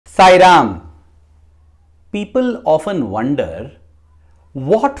Sai Ram. People often wonder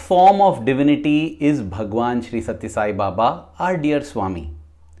what form of divinity is Bhagawan Shri Sathya Sai Baba, our dear Swami.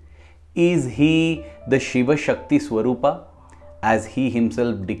 Is he the Shiva Shakti Swarupa, as he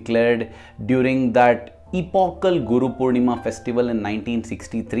himself declared during that epochal Guru Purnima festival in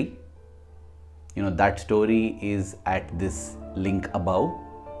 1963? That story is at this link above.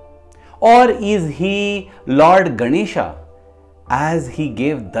 Or is he Lord Ganesha, as he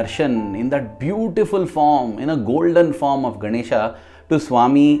gave darshan in that beautiful form, in a golden form of Ganesha to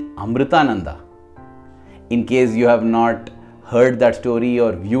Swami Amritananda? In case you have not heard that story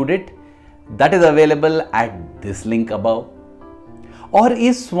or viewed it, that is available at this link above. Or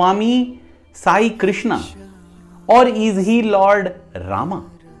is Swami Sai Krishna? Or is he Lord Rama?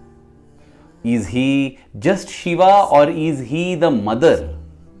 Is he just Shiva, or is he the mother?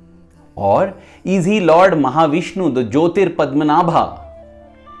 Or is he Lord Mahavishnu, the Jyotir Padmanabha,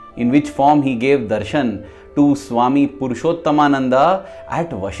 in which form he gave darshan to Swami Purushottamananda at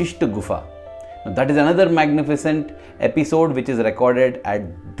Vashishta Gufa? Now, that is another magnificent episode which is recorded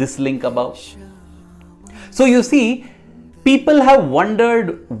at this link above. So you see, people have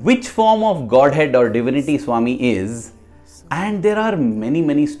wondered which form of Godhead or divinity Swami is, and there are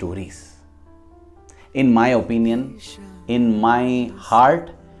many stories. In my opinion, in my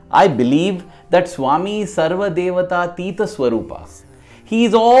heart, I believe that Swami is Sarva Devata Tita Swarupa. He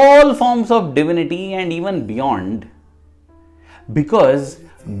is all forms of divinity and even beyond, because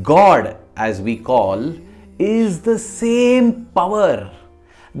God, as we call, is the same power.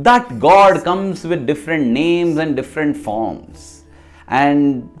 That God comes with different names and different forms,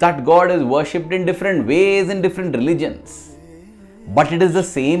 and that God is worshipped in different ways in different religions, but it is the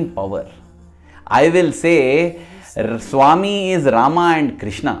same power. I will say Swami is Rama and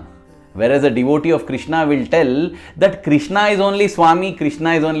Krishna, whereas a devotee of Krishna will tell that Krishna is only Swami,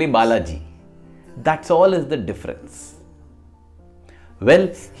 Krishna is only Balaji. That's all is the difference.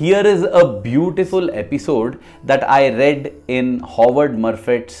 Well, here is a beautiful episode that I read in Howard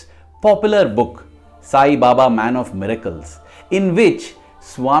Murphet's popular book, Sai Baba, Man of Miracles, in which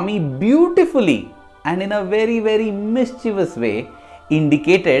Swami beautifully and in a very mischievous way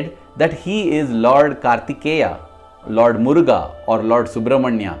indicated that he is Lord Karthikeya, Lord Muruga, or Lord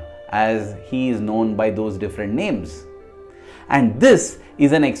Subramanya, as he is known by those different names. And this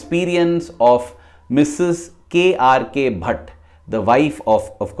is an experience of Mrs KRK Bhat, the wife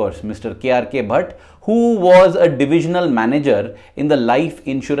of course, Mr KRK Bhat, who was a divisional manager in the Life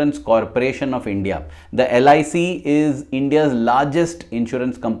Insurance Corporation of India. The LIC is India's largest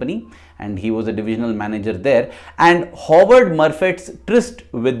insurance company, and he was a divisional manager there. And Howard Murphet's tryst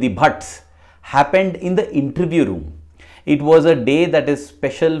with the Bhatts happened in the interview room. It was a day that is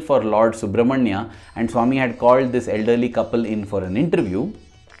special for Lord Subramanya, and Swami had called this elderly couple in for an interview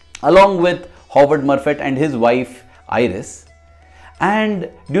along with Howard Murphet and his wife Iris. And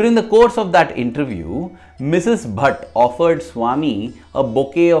during the course of that interview, Mrs. Bhat offered Swami a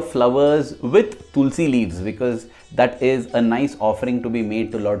bouquet of flowers with tulsi leaves, because that is a nice offering to be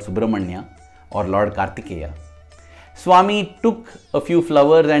made to Lord Subramanya or Lord Karthikeya. Swami took a few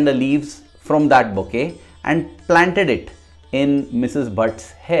flowers and the leaves from that bouquet and planted it in Mrs.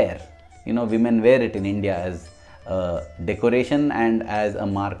 Bhatt's hair. Women wear it in India as a decoration and as a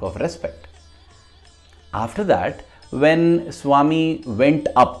mark of respect. After that, when Swami went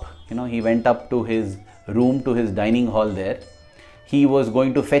up, he went up to his room, to his dining hall there. He was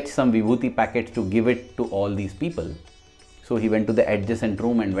going to fetch some vibhuti packets to give it to all these people. So he went to the adjacent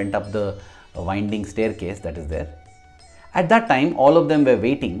room and went up the winding staircase that is there. At that time, all of them were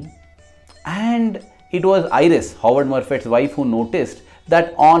waiting, and it was Iris, Howard Murphet's wife, who noticed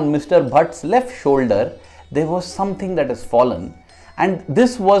that on Mr. Bhatt's left shoulder, there was something that has fallen. And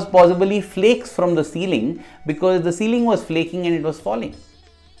this was possibly flakes from the ceiling, because the ceiling was flaking and it was falling.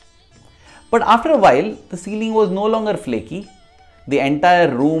 But after a while, the ceiling was no longer flaky. The entire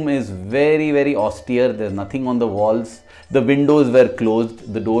room is very austere. There's nothing on the walls. The windows were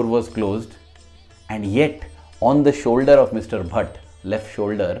closed. The door was closed. And yet, on the shoulder of Mr. Bhatt, left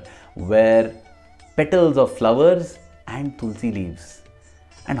shoulder, were petals of flowers and tulsi leaves.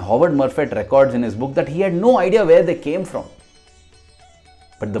 And Howard Murphet records in his book that he had no idea where they came from.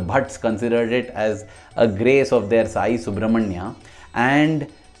 But the Bhatts considered it as a grace of their Sai Subramanya.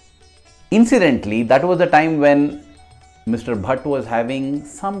 And incidentally, that was the time when Mr. Bhatt was having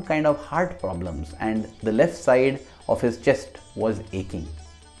some kind of heart problems, and the left side of his chest was aching.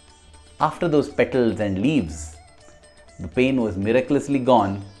 After those petals and leaves, the pain was miraculously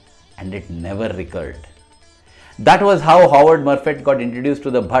gone and it never recurred. That was how Howard Murphet got introduced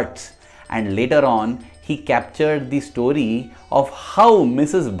to the Bhatts, and later on he captured the story of how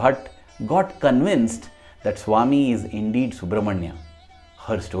Mrs. Bhat got convinced that Swami is indeed Subramanya.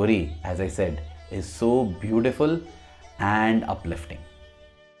 Her story, as I said, is so beautiful and uplifting.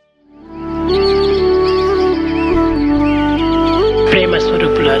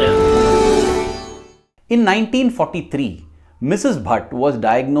 In 1943, Mrs. Bhat was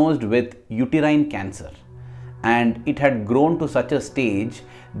diagnosed with uterine cancer, and it had grown to such a stage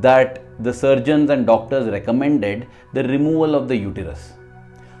that the surgeons and doctors recommended the removal of the uterus.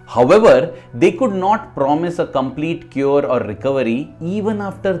 However, they could not promise a complete cure or recovery even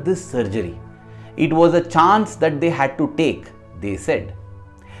after this surgery. It was a chance that they had to take, they said.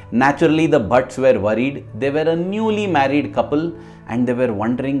 Naturally, the Bhatts were worried. They were a newly married couple and they were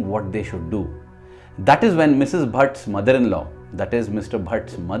wondering what they should do. That is when Mrs. Bhatt's mother-in-law, that is Mr.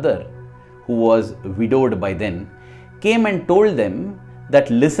 Bhatt's mother, who was widowed by then, came and told them that,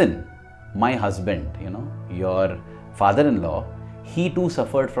 listen, my husband, your father-in-law, he too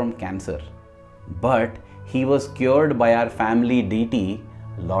suffered from cancer, but he was cured by our family deity,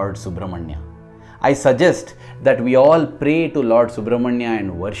 Lord Subramanya. I suggest that we all pray to Lord Subramanya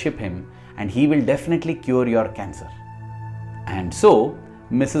and worship him, and he will definitely cure your cancer. And so,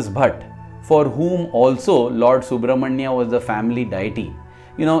 Mrs. Bhat, for whom also Lord Subramanya was the family deity.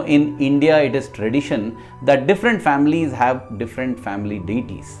 In India it is tradition that different families have different family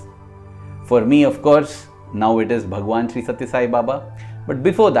deities. For me, of course, now it is Bhagawan Sri Sathya Sai Baba. But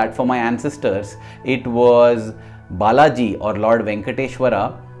before that, for my ancestors, it was Balaji or Lord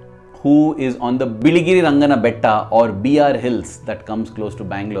Venkateshwara, who is on the Biligiri Rangana Betta or BR Hills that comes close to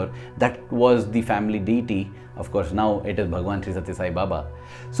Bangalore. That was the family deity. Of course, now it is Bhagawan Sri Sathya Sai Baba.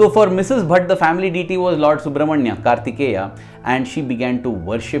 So for Mrs. Bhat, the family deity was Lord Subramanya, Karthikeya, and she began to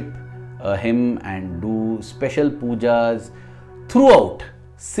worship him and do special pujas throughout,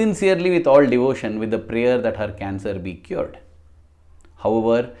 sincerely with all devotion, with the prayer that her cancer be cured.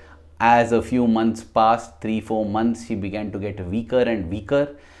 However, as a few months passed, 3-4 months, she began to get weaker and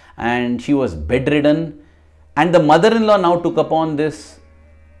weaker, and she was bedridden, and the mother-in-law now took upon this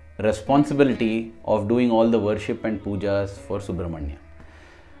responsibility of doing all the worship and pujas for Subramanya.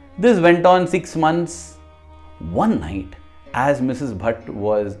 This went on 6 months. One night, as Mrs. Bhat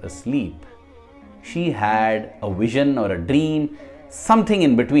was asleep, she had a vision or a dream, something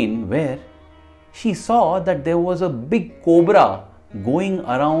in between, where she saw that there was a big cobra going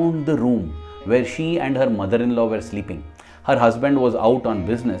around the room where she and her mother-in-law were sleeping. Her husband was out on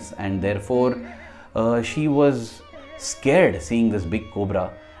business, and therefore she was scared seeing this big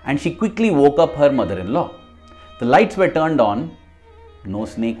cobra, and she quickly woke up her mother-in-law. The lights were turned on. No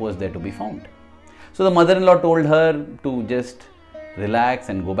snake was there to be found. So the mother-in-law told her to just relax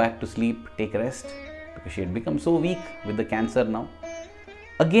and go back to sleep, take rest, because she had become so weak with the cancer now.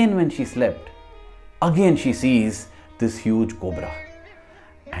 Again, when she slept, again she sees this huge cobra.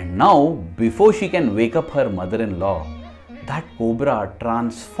 And now, before she can wake up her mother-in-law, that cobra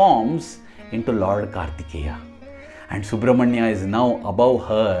transforms into Lord Karthikeya. And Subramanya is now above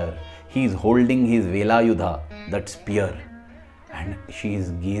her. He is holding his Velayudha, that spear. And she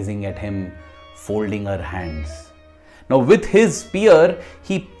is gazing at him, folding her hands. Now with his spear,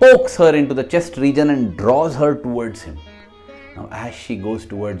 he pokes her into the chest region and draws her towards him. Now as she goes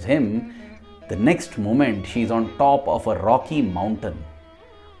towards him, the next moment she is on top of a rocky mountain,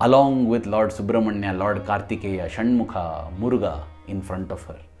 along with Lord Subramanya, Lord Karthikeya, Shanmukha, Muruga in front of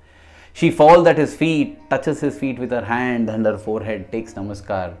her. She falls at his feet, touches his feet with her hand and her forehead, takes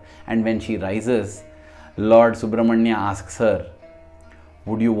namaskar, and when she rises, Lord Subramanya asks her,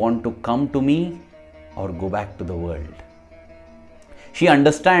 "Would you want to come to me or go back to the world?" She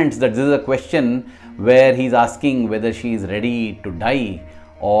understands that this is a question where he is asking whether she is ready to die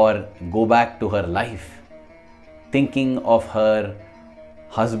or go back to her life. Thinking of her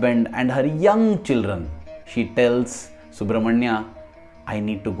husband and her young children, she tells Subramanya, "I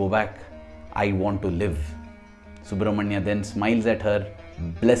need to go back. I want to live." Subramanya then smiles at her,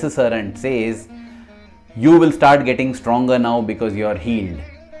 blesses her and says, "You will start getting stronger now because you are healed.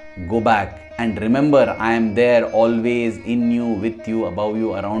 Go back and remember, I am there always, in you, with you, above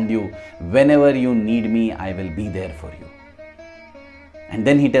you, around you. Whenever you need me, I will be there for you." And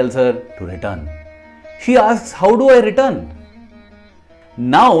then he tells her to return. She asks, "How do I return?"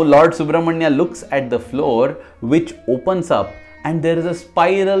 Now Lord Subramanya looks at the floor, which opens up, and there is a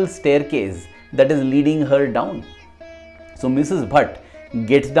spiral staircase that is leading her down. So Mrs. Bhat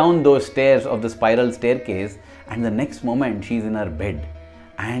gets down those stairs of the spiral staircase, and the next moment she is in her bed,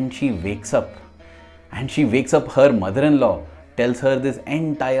 and she wakes up. And she wakes up her mother-in-law, tells her this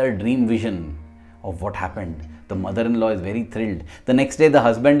entire dream vision of what happened. The mother-in-law is very thrilled. The next day the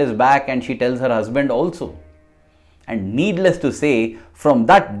husband is back and she tells her husband also. And needless to say, from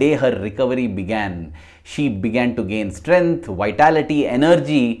that day her recovery began. She began to gain strength, vitality,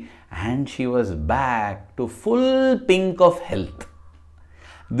 energy, and she was back to full pink of health.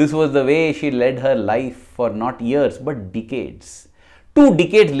 This was the way she led her life for not years but decades. 2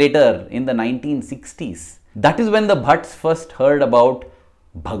 decades later, in the 1960s, that is when the Bhatts first heard about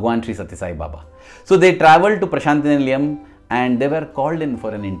Bhagawan Sri Sathya Sai Baba. So they travelled to Prashanti Nilayam and they were called in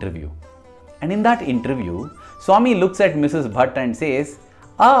for an interview. And in that interview, Swami looks at Mrs. Bhatt and says,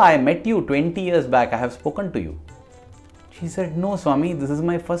 I met you 20 years back, I have spoken to you. She said, no Swami, this is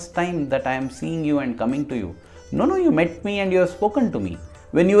my first time that I am seeing you and coming to you. No, you met me and you have spoken to me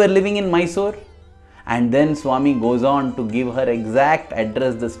when you were living in Mysore. And then Swami goes on to give her exact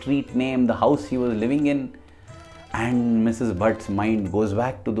address, the street name, the house he was living in. And Mrs. Bhatt's mind goes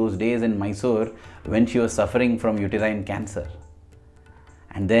back to those days in Mysore when she was suffering from uterine cancer.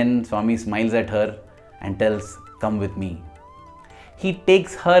 And then Swami smiles at her and tells, come with me. He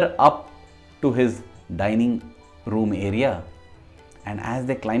takes her up to his dining room area. And as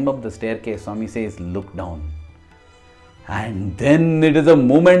they climb up the staircase, Swami says, look down. And then it is a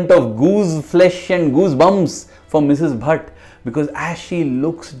moment of goose flesh and goosebumps for Mrs. Bhatt, because as she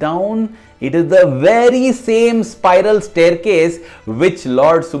looks down, it is the very same spiral staircase which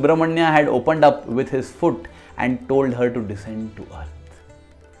Lord Subramanya had opened up with his foot and told her to descend to earth.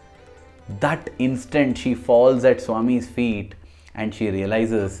 That instant she falls at Swami's feet and she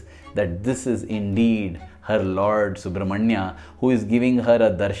realizes that this is indeed her Lord Subramanya, who is giving her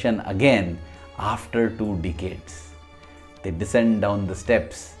a darshan again after 2 decades. They descend down the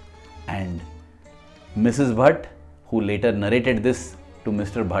steps and Mrs. Bhatt, who later narrated this to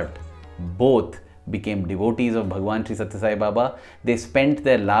Mr. Bhatt, both became devotees of Bhagawan Sri Sathya Sai Baba. They spent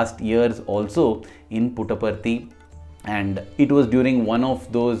their last years also in Puttaparthi, and it was during one of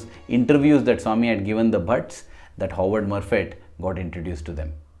those interviews that Swami had given the Bhatts that Howard Murphet got introduced to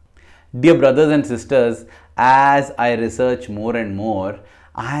them. Dear brothers and sisters, as I research more and more,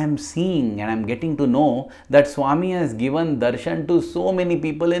 I am seeing and I am getting to know that Swami has given darshan to so many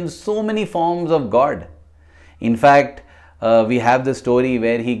people in so many forms of God. In fact, we have the story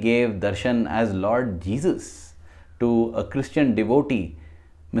where he gave darshan as Lord Jesus to a Christian devotee,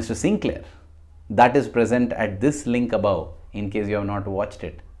 Mr. Sinclair. That is present at this link above in case you have not watched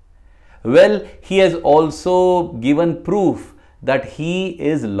it. Well, he has also given proof that he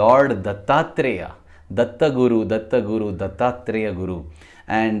is Lord Dattatreya, Datta Guru, Dattatreya Guru.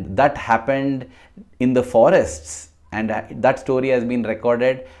 And that happened in the forests, and that story has been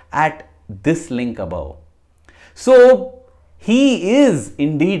recorded at this link above. So, he is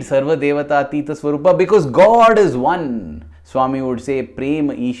indeed Sarva Devata Atita Swarupa because God is one. Swami would say, Prem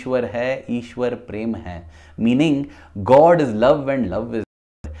Ishwar hai, Ishwar Prem hai. Meaning, God is love and love is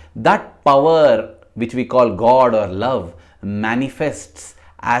God. That power which we call God or love manifests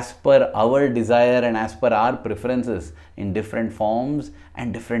as per our desire and as per our preferences in different forms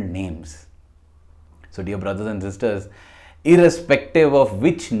and different names. So dear brothers and sisters, irrespective of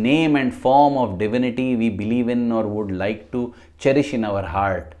which name and form of divinity we believe in or would like to cherish in our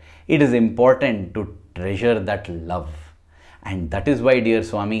heart, it is important to treasure that love. And that is why, dear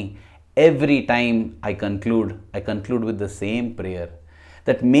Swami, every time I conclude with the same prayer,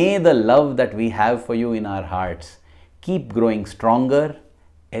 that may the love that we have for you in our hearts keep growing stronger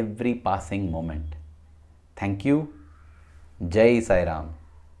every passing moment. Thank you. Jai Sai Ram.